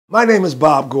My name is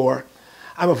Bob Gore.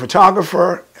 I'm a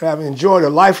photographer and I've enjoyed a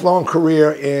lifelong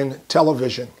career in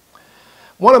television.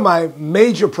 One of my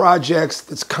major projects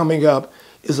that's coming up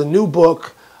is a new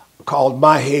book called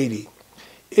My Haiti.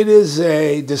 It is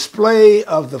a display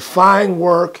of the fine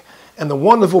work and the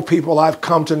wonderful people I've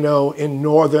come to know in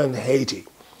northern Haiti.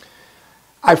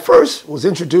 I first was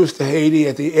introduced to Haiti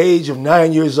at the age of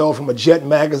 9 years old from a Jet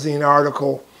magazine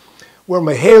article where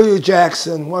Mahalia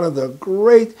Jackson, one of the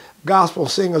great gospel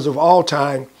singers of all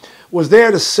time, was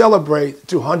there to celebrate the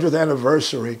 200th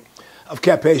anniversary of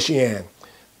Cap-Haitien,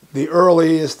 the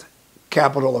earliest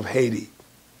capital of Haiti.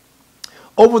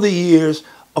 Over the years,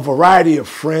 a variety of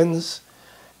friends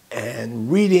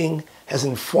and reading has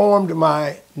informed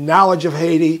my knowledge of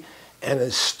Haiti and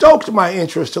has stoked my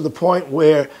interest to the point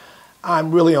where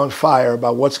I'm really on fire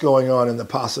about what's going on and the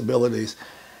possibilities,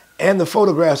 and the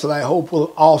photographs that I hope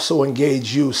will also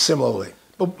engage you similarly.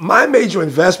 But my major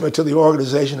investment to the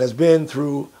organization has been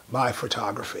through my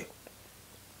photography.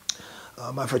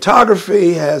 My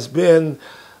photography has been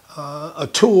a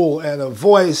tool and a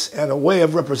voice and a way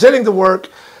of representing the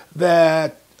work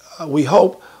that we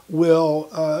hope will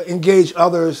engage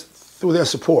others through their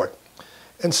support.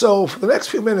 And so for the next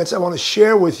few minutes, I want to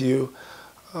share with you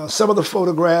some of the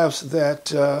photographs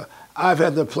that I've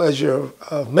had the pleasure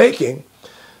of making,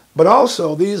 but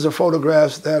also these are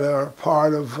photographs that are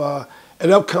part of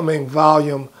an upcoming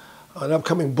volume, an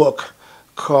upcoming book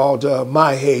called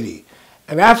My Haiti.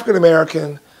 An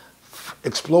African-American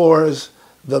explores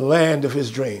the land of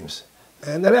his dreams.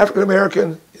 And that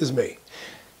African-American is me.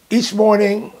 Each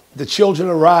morning, the children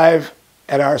arrive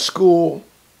at our school,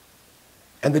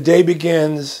 and the day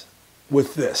begins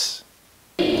with this.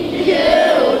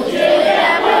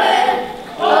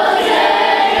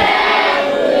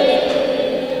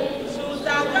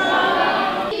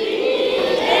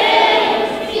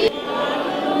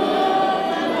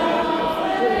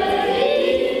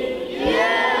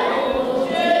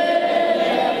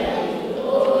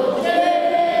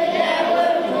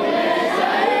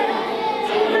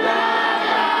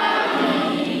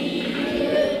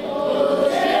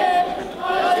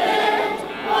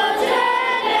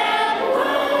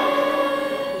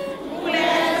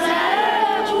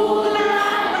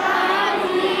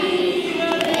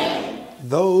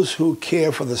 Those who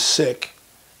care for the sick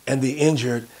and the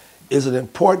injured is an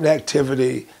important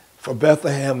activity for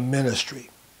Bethlehem ministry.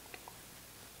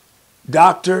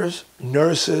 Doctors,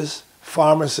 nurses,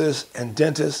 pharmacists, and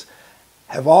dentists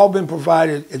have all been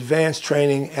provided advanced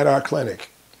training at our clinic.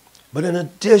 But in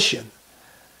addition,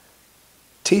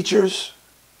 teachers,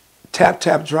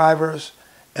 tap-tap drivers,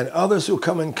 and others who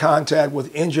come in contact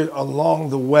with injured along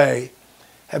the way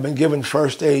have been given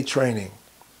first aid training.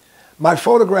 My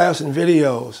photographs and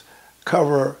videos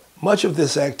cover much of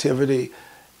this activity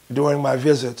during my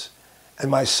visits,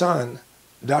 and my son,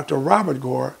 Dr. Robert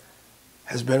Gore,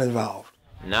 has been involved.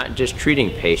 Not just treating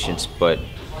patients, but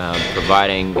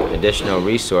providing additional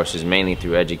resources, mainly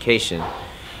through education,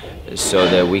 so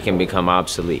that we can become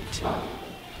obsolete.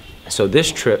 So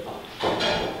this trip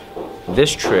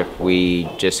we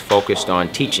just focused on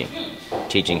teaching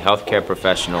healthcare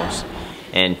professionals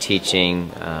and teaching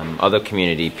other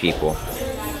community people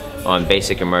on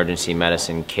basic emergency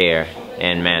medicine care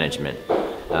and management,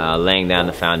 laying down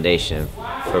the foundation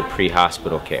for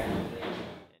pre-hospital care.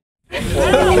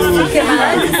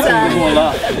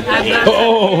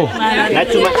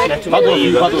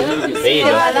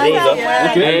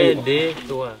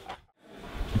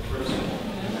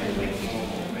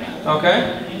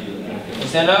 Okay,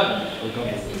 stand up.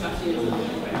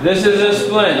 This is a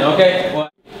splint, okay?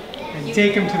 And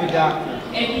take him to the doctor.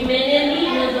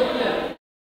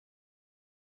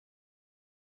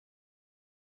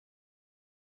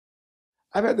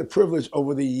 I've had the privilege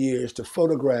over the years to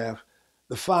photograph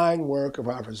the fine work of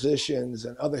our physicians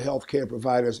and other healthcare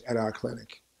providers at our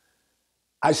clinic.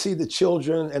 I see the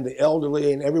children and the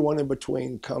elderly and everyone in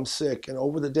between come sick, and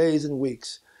over the days and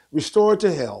weeks, restored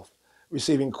to health,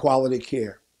 receiving quality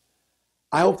care.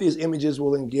 I hope these images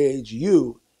will engage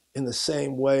you in the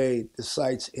same way the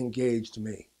sites engaged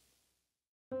me.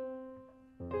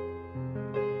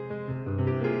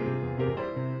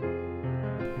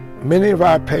 Many of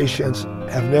our patients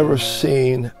have never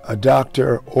seen a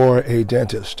doctor or a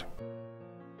dentist.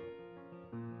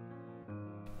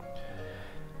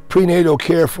 Prenatal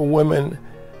care for women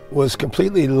was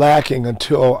completely lacking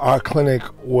until our clinic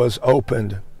was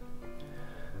opened.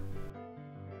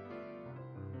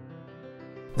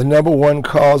 The #1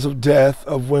 cause of death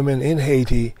of women in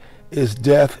Haiti is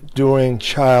death during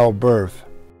childbirth.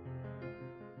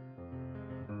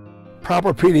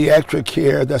 Proper pediatric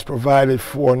care that's provided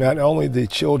for not only the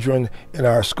children in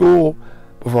our school,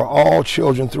 but for all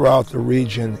children throughout the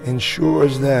region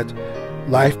ensures that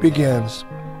life begins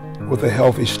with a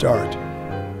healthy start.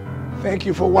 Thank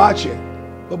you for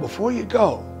watching, but before you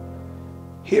go,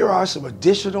 here are some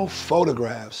additional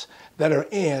photographs that are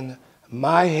in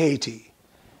My Haiti.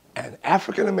 An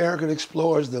African American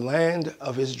explores the land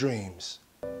of his dreams.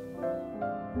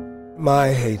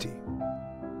 My Haiti.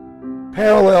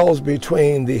 Parallels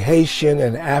between the Haitian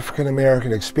and African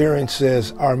American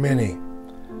experiences are many.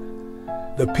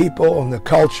 The people and the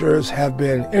cultures have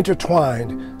been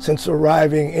intertwined since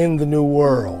arriving in the New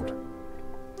World.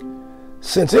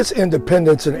 Since its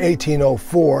independence in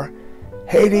 1804,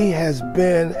 Haiti has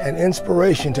been an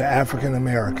inspiration to African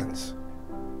Americans.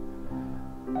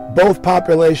 Both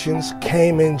populations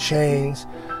came in chains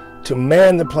to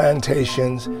man the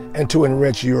plantations and to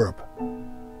enrich Europe.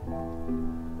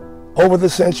 Over the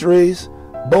centuries,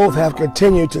 both have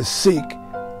continued to seek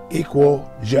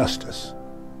equal justice.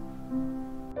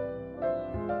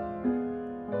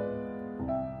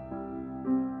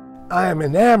 I am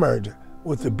enamored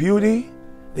with the beauty,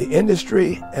 the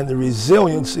industry, and the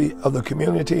resiliency of the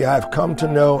community I've come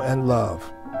to know and love.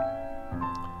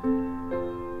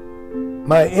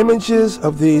 My images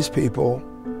of these people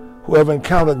who have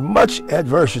encountered much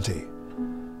adversity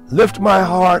lift my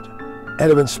heart and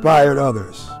have inspired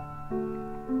others.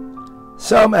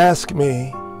 Some ask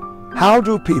me, how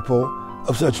do people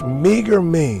of such meager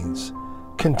means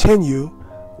continue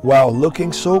while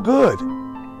looking so good?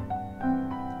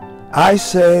 I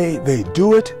say they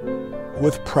do it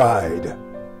with pride.